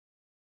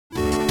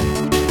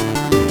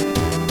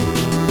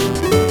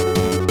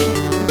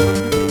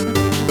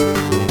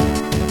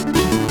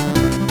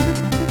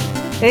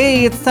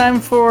Hey, it's time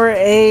for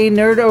a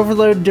Nerd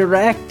Overload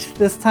Direct.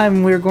 This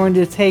time we're going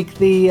to take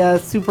the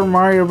Super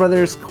Mario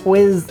Brothers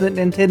quiz that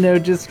Nintendo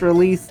just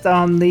released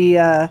on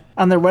their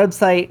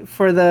website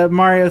for the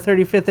Mario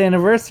 35th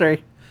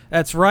anniversary.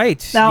 That's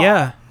right. Now,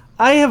 yeah.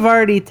 I have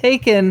already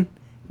taken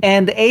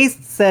and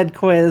aced said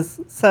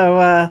quiz,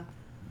 so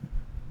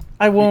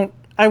I won't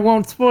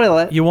spoil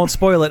it. You won't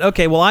spoil it.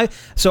 Okay, well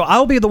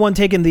I'll be the one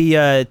taking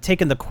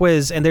the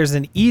quiz, and there's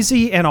an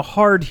easy and a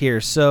hard here.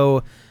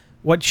 So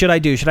what should I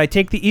do? Should I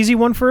take the easy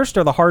one first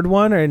or the hard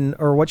one,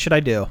 or what should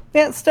I do?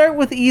 Yeah, start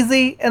with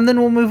easy and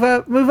then we'll move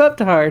up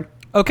to hard.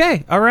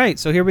 Okay. All right.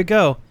 So here we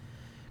go.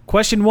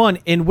 Question 1.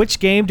 In which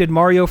game did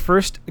Mario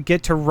first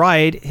get to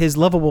ride his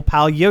lovable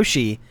pal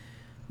Yoshi?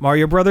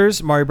 Mario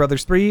Brothers, Mario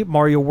Brothers 3,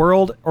 Mario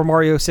World, or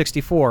Mario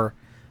 64?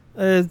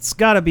 It's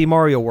got to be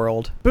Mario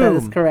World. Boom.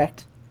 That is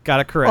correct. Got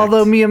it correct.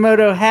 Although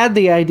Miyamoto had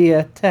the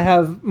idea to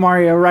have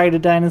Mario ride a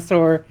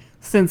dinosaur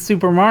since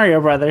Super Mario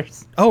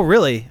Brothers. Oh,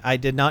 really? I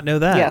did not know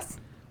that. Yes.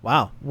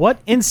 Wow. What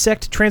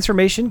insect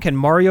transformation can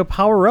Mario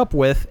power up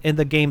with in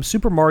the game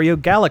Super Mario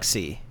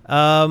Galaxy?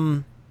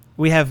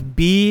 We have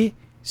bee,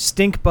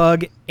 stink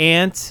bug,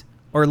 ant,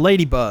 or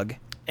ladybug.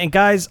 And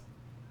guys,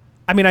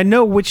 I mean, I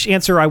know which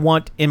answer I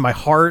want in my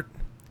heart.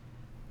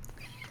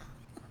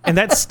 And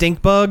that's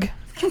stink bug.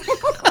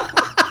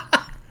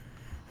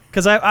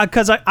 Because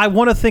I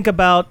want to think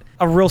about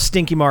a real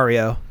stinky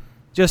Mario.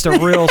 Just a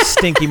real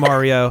stinky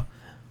Mario.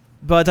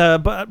 But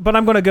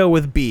I'm going to go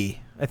with B.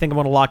 I think I'm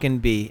going to lock in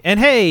B. And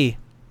hey,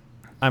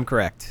 I'm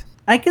correct.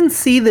 I can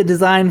see the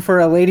design for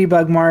a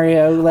Ladybug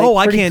Mario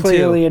pretty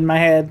clearly in my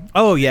head.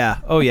 Oh, yeah.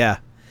 Oh, yeah.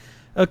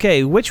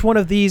 Okay, which one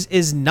of these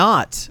is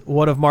not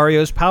one of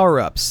Mario's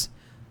power-ups?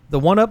 The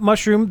 1-Up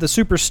Mushroom, the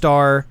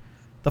Superstar,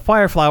 the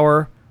Fire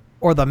Flower,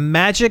 or the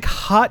Magic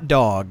Hot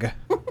Dog?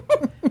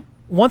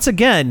 Once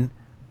again,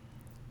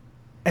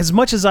 as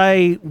much as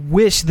I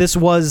wish this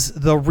was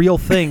the real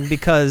thing,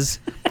 because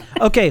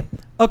okay,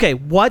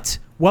 what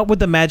would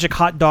the Magic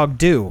Hot Dog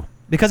do?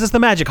 Because it's the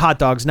Magic Hot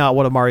Dog's not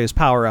one of Mario's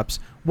power-ups.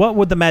 What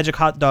would the Magic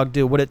Hot Dog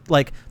do? Would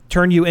it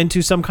turn you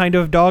into some kind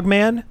of dog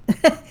man?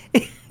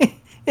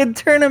 It'd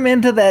turn him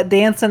into that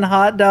dancing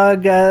hot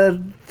dog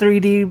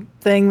 3D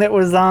thing that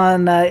was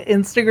on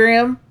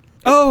Instagram.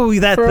 Oh,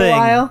 that for thing. A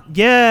while.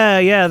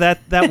 Yeah,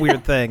 that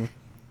weird thing.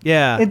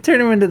 Yeah. It'd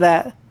turn him into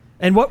that.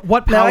 And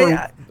what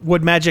power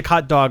would Magic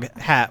Hot Dog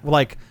have?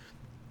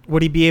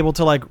 Would he be able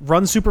to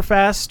run super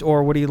fast,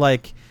 or would he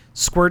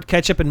squirt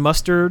ketchup and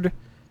mustard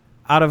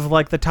out of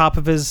the top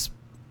of his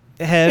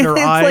head or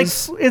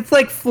eyes? It's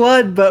like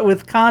Flood, but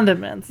with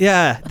condiments.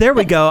 Yeah, there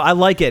we go. I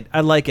like it.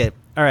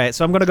 All right,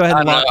 so I'm going to go ahead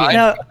and lock it.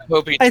 I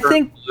hope he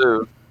turns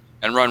blue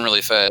and run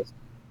really fast.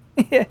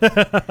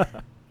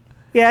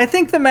 Yeah, I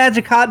think the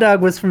Magic Hot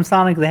Dog was from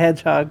Sonic the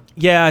Hedgehog.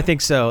 Yeah, I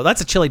think so.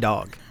 That's a chili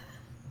dog.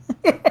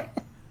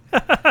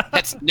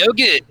 That's no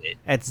good.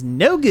 That's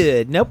no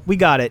good. Nope, we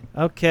got it.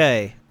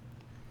 Okay.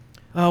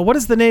 What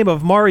is the name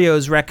of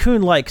Mario's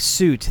raccoon-like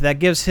suit that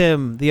gives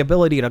him the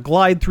ability to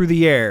glide through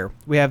the air?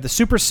 We have the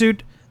Super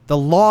Suit, the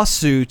Law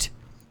Suit,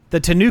 the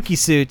Tanuki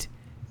Suit,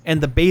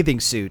 and the Bathing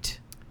Suit.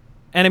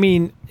 And I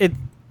mean,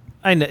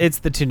 I know it's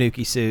the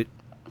Tanuki Suit.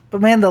 But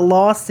man, the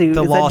lawsuit,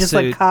 the is law that just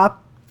suit.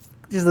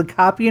 just a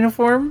cop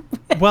uniform?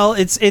 Well,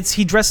 it's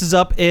he dresses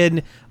up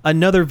in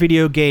another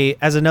video game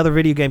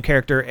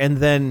character, and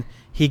then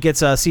he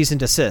gets a cease and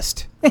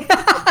desist.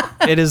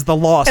 It is the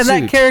lawsuit.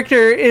 And that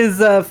character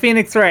is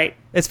Phoenix Wright.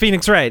 It's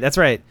Phoenix Wright. That's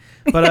right.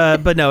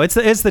 But no, it's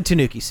the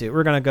Tanuki suit.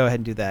 We're gonna go ahead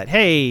and do that.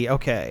 Hey,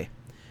 okay.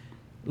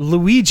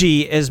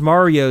 Luigi is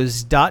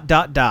Mario's ...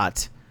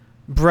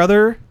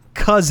 brother,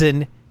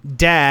 cousin,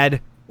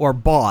 dad, or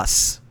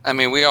boss. I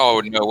mean, we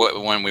all know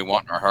what one we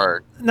want in our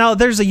heart. Now,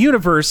 there's a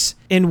universe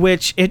in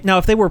which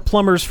if they were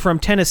plumbers from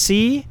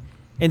Tennessee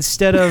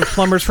instead of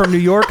plumbers from New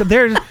York,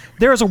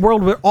 there is a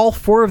world where all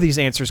 4 of these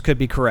answers could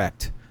be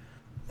correct.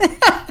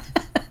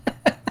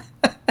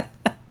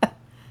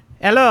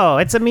 Hello,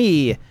 it's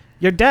me,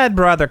 your dad,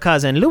 brother,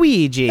 cousin,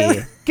 Luigi.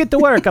 Get to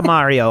work,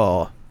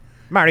 Mario.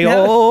 Mario.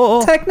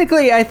 Now,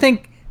 technically, I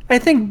think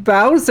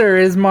Bowser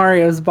is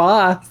Mario's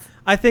boss.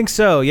 I think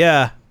so.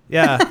 Yeah.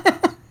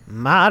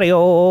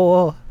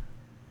 Mario.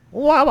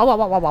 Wah, wah, wah,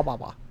 wah, wah, wah,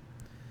 wah.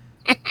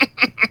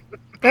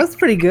 That's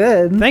pretty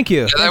good. Thank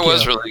you. Yeah, that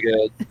was really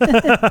good.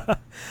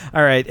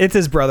 All right, it's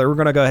his brother. We're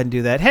gonna go ahead and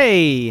do that.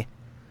 Hey,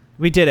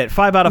 we did it.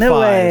 5 out of 5. No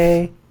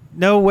way.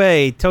 No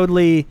way.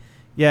 Totally.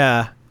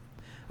 Yeah.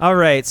 All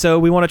right, so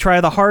we want to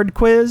try the hard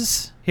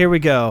quiz. Here we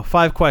go.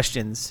 5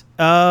 questions.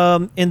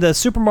 In the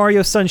Super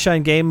Mario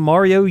Sunshine game,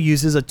 Mario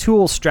uses a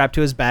tool strapped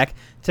to his back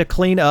to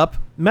clean up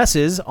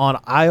messes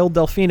on Isle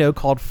Delfino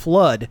called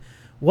Flood.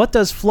 What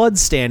does Flood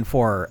stand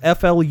for?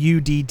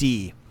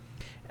 F-L-U-D-D.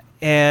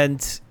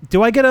 And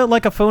do I get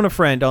a phone a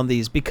friend on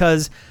these?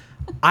 Because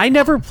I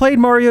never played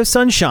Mario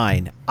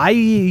Sunshine.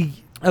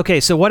 Okay,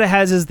 so what it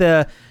has is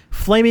the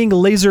Flaming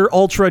Laser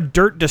Ultra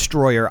Dirt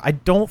Destroyer. I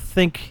don't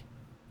think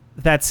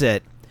that's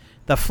it.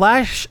 The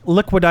Flash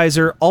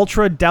Liquidizer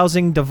Ultra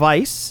Dowsing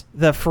Device.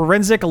 The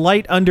Forensic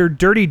Light Under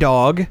Dirty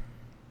Dog.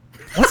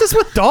 What's this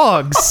with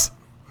dogs?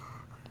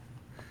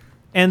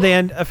 And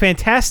then a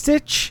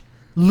Fantastic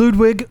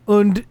Ludwig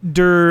und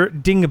der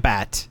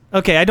Dingbat.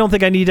 Okay, I don't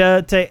think I need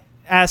to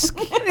ask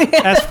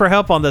for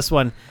help on this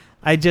one.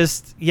 I'm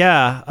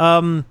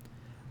going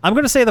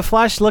to say the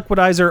Flash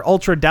Liquidizer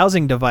Ultra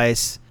Dowsing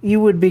Device. You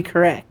would be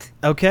correct.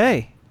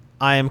 Okay,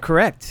 I am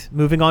correct.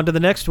 Moving on to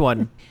the next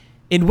one.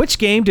 In which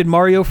game did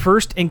Mario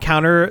first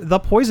encounter the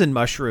poison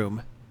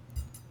mushroom?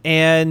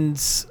 And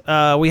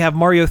we have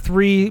Mario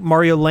 3,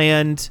 Mario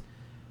Land,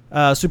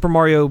 Super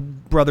Mario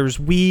Brothers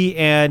Wii,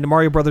 and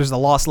Mario Brothers The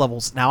Lost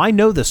Levels. Now, I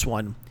know this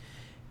one.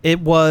 It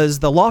was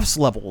the Lost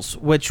Levels,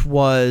 which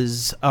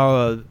was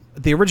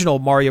the original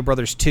Mario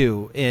Brothers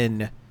 2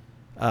 in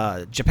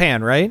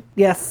Japan, right?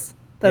 Yes,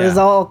 that is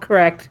all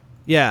correct.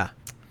 Yeah.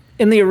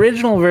 In the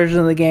original version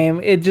of the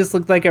game, it just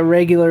looked like a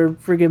regular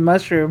friggin'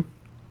 mushroom.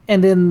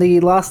 And in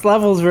the Lost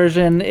Levels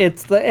version,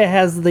 it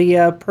has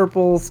the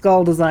purple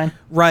skull design.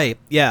 Right,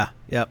 yeah,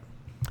 yep.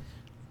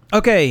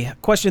 Okay,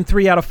 question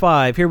 3 out of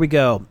 5. Here we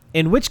go.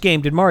 In which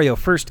game did Mario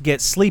first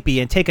get sleepy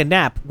and take a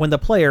nap when the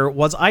player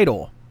was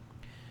idle?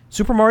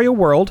 Super Mario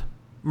World,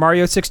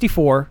 Mario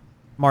 64,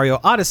 Mario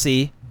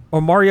Odyssey,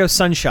 or Mario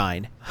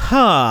Sunshine?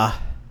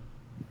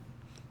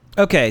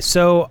 Okay,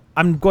 so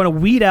I'm going to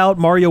weed out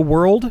Mario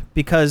World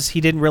because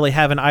he didn't really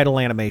have an idle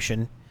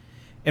animation,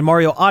 and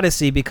Mario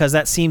Odyssey because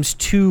that seems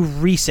too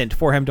recent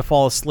for him to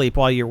fall asleep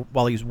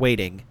while he's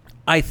waiting.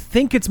 I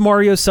think it's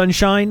Mario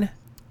Sunshine.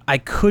 I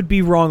could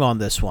be wrong on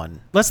this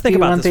one. Let's think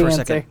about this for a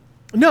second.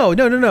 No.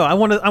 I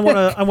want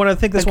to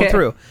think this one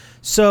through.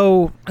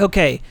 So,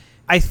 okay,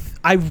 I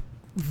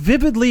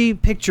vividly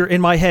picture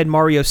in my head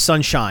Mario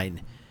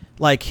Sunshine,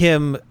 like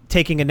him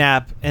taking a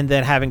nap and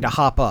then having to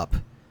hop up.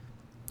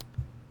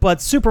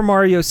 But Super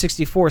Mario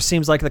 64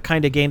 seems like the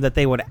kind of game that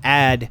they would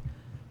add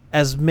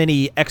as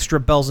many extra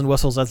bells and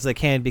whistles as they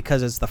can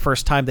because it's the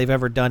first time they've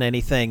ever done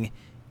anything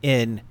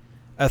in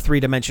a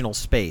three-dimensional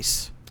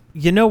space.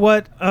 You know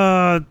what?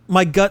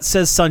 My gut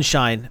says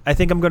Sunshine. I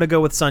think I'm going to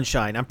go with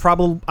Sunshine. I'm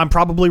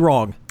probably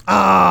wrong.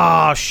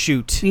 Ah,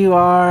 shoot. You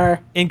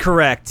are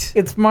incorrect.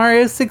 It's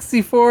Mario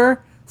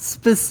 64,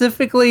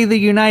 specifically the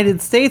United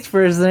States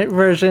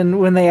version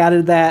when they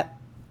added that.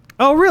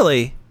 Oh,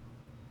 really?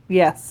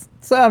 Yes.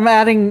 So I'm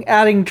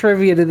adding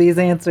trivia to these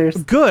answers.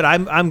 Good.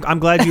 I'm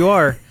glad you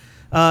are.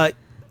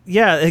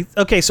 Yeah.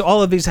 Okay. So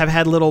all of these have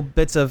had little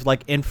bits of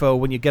like info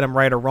when you get them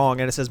right or wrong,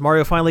 and it says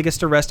Mario finally gets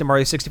to rest in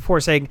Mario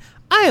 64, saying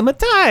 "I am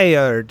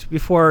tired"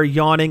 before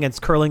yawning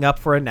and curling up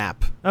for a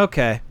nap.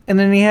 Okay. And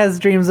then he has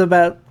dreams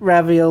about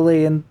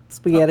ravioli and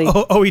spaghetti.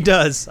 Oh, he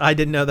does. I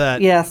didn't know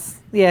that. Yes.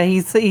 Yeah.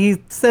 He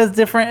says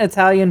different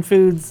Italian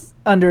foods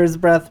under his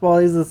breath while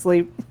he's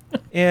asleep.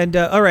 And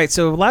all right.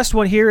 So last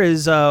one here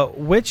is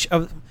which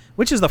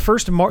is the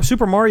first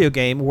Super Mario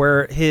game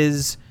where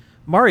his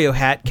Mario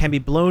hat can be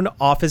blown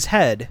off his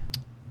head?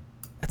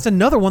 That's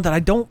another one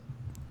that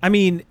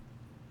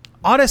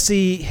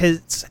Odyssey,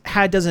 his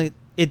hat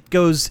it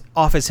goes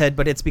off his head,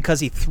 but it's because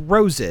he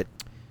throws it.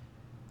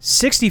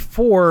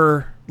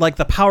 64, like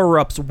the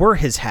power-ups were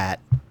his hat.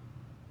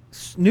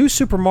 New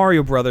Super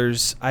Mario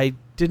Brothers, I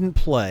didn't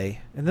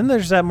play. And then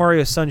there's that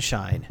Mario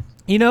Sunshine.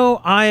 You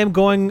know, I am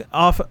going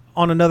off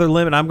on another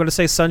limb, and I'm going to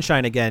say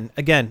Sunshine again.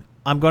 Again,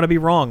 I'm going to be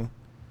wrong.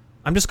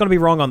 I'm just going to be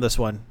wrong on this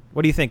one.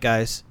 What do you think,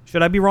 guys?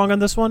 Should I be wrong on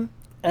this one?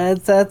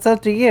 That's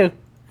up to you.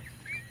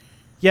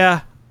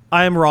 Yeah,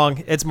 I am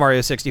wrong. It's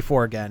Mario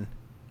 64 again.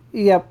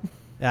 Yep.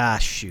 Ah,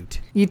 shoot.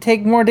 You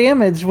take more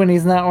damage when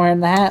he's not wearing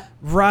the hat.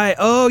 Right.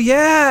 Oh,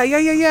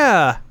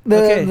 yeah.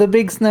 The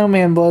big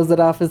snowman blows it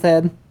off his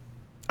head.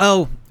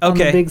 Oh, okay. On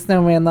the big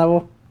snowman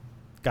level.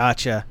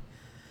 Gotcha.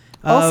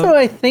 Also,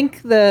 I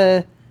think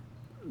the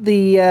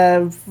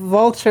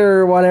vulture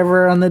or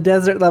whatever on the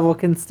desert level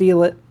can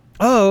steal it.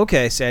 Oh,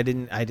 okay. See, I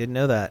didn't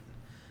know that.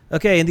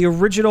 Okay, in the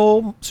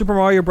original Super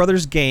Mario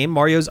Brothers game,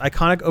 Mario's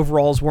iconic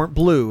overalls weren't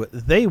blue.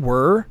 They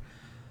were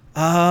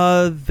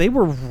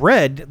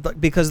red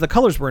because the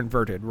colors were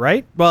inverted,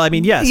 right? Well, I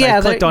mean, yes, I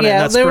clicked on it,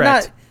 and that's they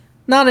correct. Were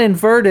not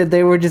inverted,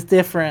 they were just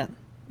different.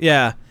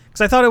 Yeah,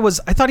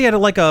 because I thought he had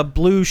like a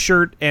blue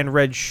shirt and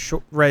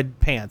red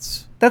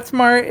pants. That's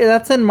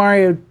in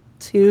Mario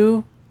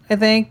 2, I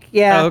think.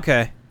 Yeah. Oh,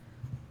 okay.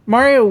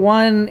 Mario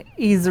 1,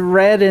 he's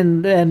red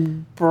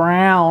and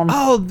brown.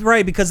 Oh,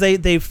 right, because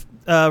they've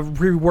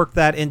reworked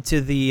that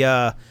into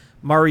the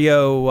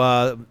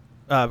Mario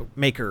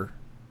Maker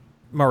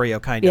Mario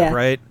kind of,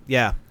 right?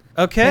 Yeah.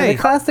 Okay. Yeah, the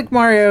classic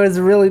Mario is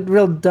a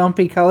real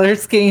dumpy color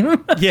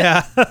scheme.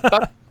 Yeah.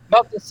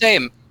 About the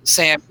same,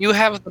 Sam. You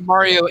have the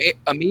Mario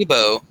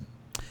amiibo.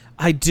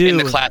 I do. In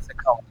the classic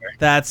color.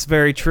 That's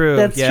very true.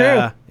 That's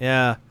true.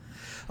 Yeah.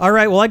 All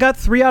right. Well, I got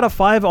 3 out of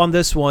 5 on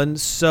this one,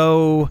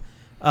 so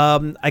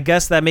I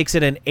guess that makes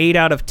it an 8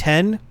 out of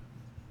 10.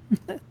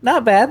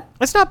 Not bad.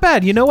 That's not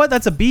bad. You know what?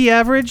 That's a B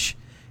average.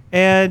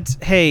 And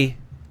hey,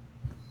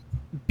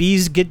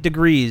 B's get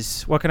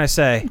degrees. What can I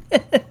say?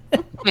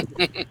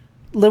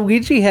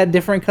 Luigi had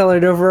different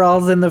colored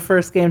overalls in the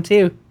first game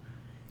too.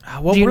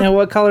 Do you know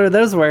what color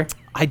those were?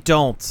 I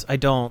don't.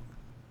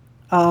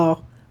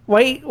 Oh,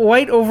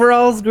 white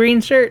overalls,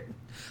 green shirt.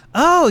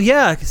 Oh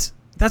yeah,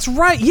 that's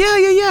right.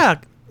 Yeah.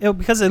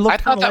 because it looked I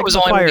thought kind of that like was the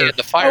only when fire. they had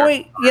the fire. Oh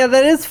wait, yeah,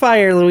 that is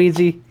fire,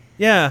 Luigi.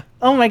 Yeah,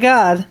 Oh my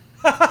god.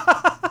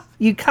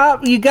 You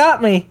got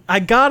me. I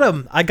got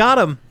him.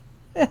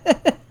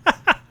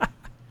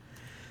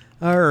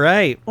 All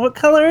right. What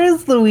color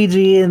is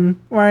Luigi in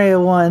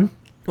Mario 1?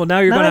 Well, now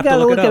you're Now gonna I have to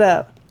gotta look it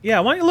up. up. Yeah,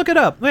 why don't you look it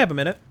up? We have a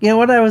minute. Yeah,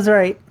 what I was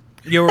right.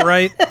 You were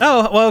right.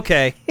 Oh, well,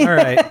 okay. All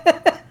right.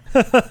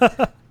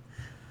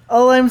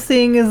 All I'm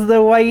seeing is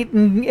the white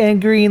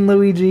and green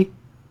Luigi.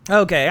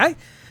 Okay.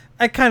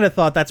 I kind of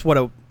thought that's what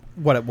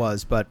it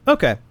was, but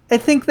okay. I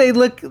think they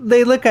look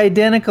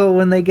identical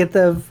when they get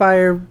the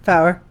fire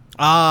power.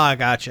 Ah,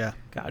 gotcha.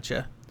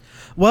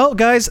 Well,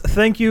 guys,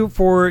 thank you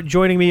for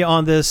joining me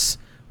on this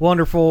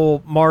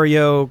wonderful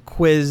Mario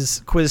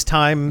quiz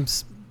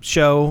times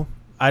show.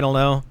 I don't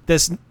know.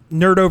 This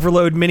Nerd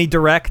Overload mini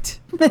direct.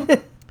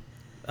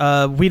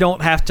 We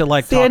don't have to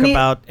talk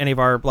about any of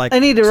our I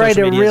need to write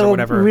social a medias or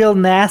whatever. real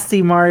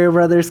nasty Mario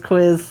Brothers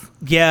quiz.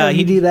 Yeah, How do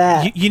you do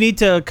that? You need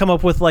to come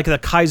up with the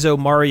Kaizo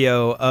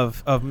Mario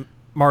of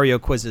Mario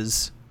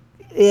quizzes.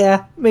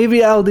 Yeah,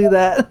 maybe I'll do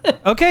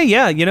that. Okay,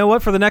 yeah. You know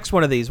what? For the next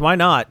one of these, why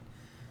not?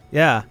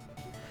 Yeah.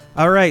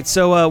 All right.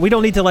 So we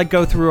don't need to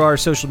go through our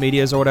social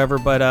medias or whatever,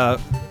 but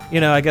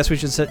I guess we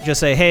should just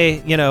say,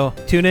 hey,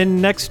 tune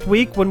in next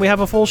week when we have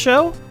a full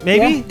show.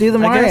 Maybe Yeah, do the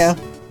I Mario. guess.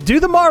 Do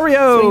the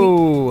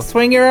Mario.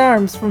 Swing your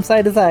arms from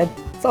side to side.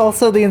 It's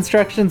also the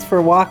instructions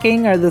for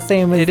walking are the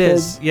same as It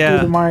is, yeah.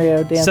 do the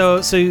Mario dance.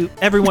 So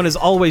everyone is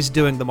always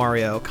doing the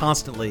Mario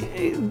constantly.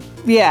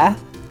 Yeah.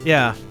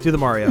 Yeah, do the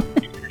Mario.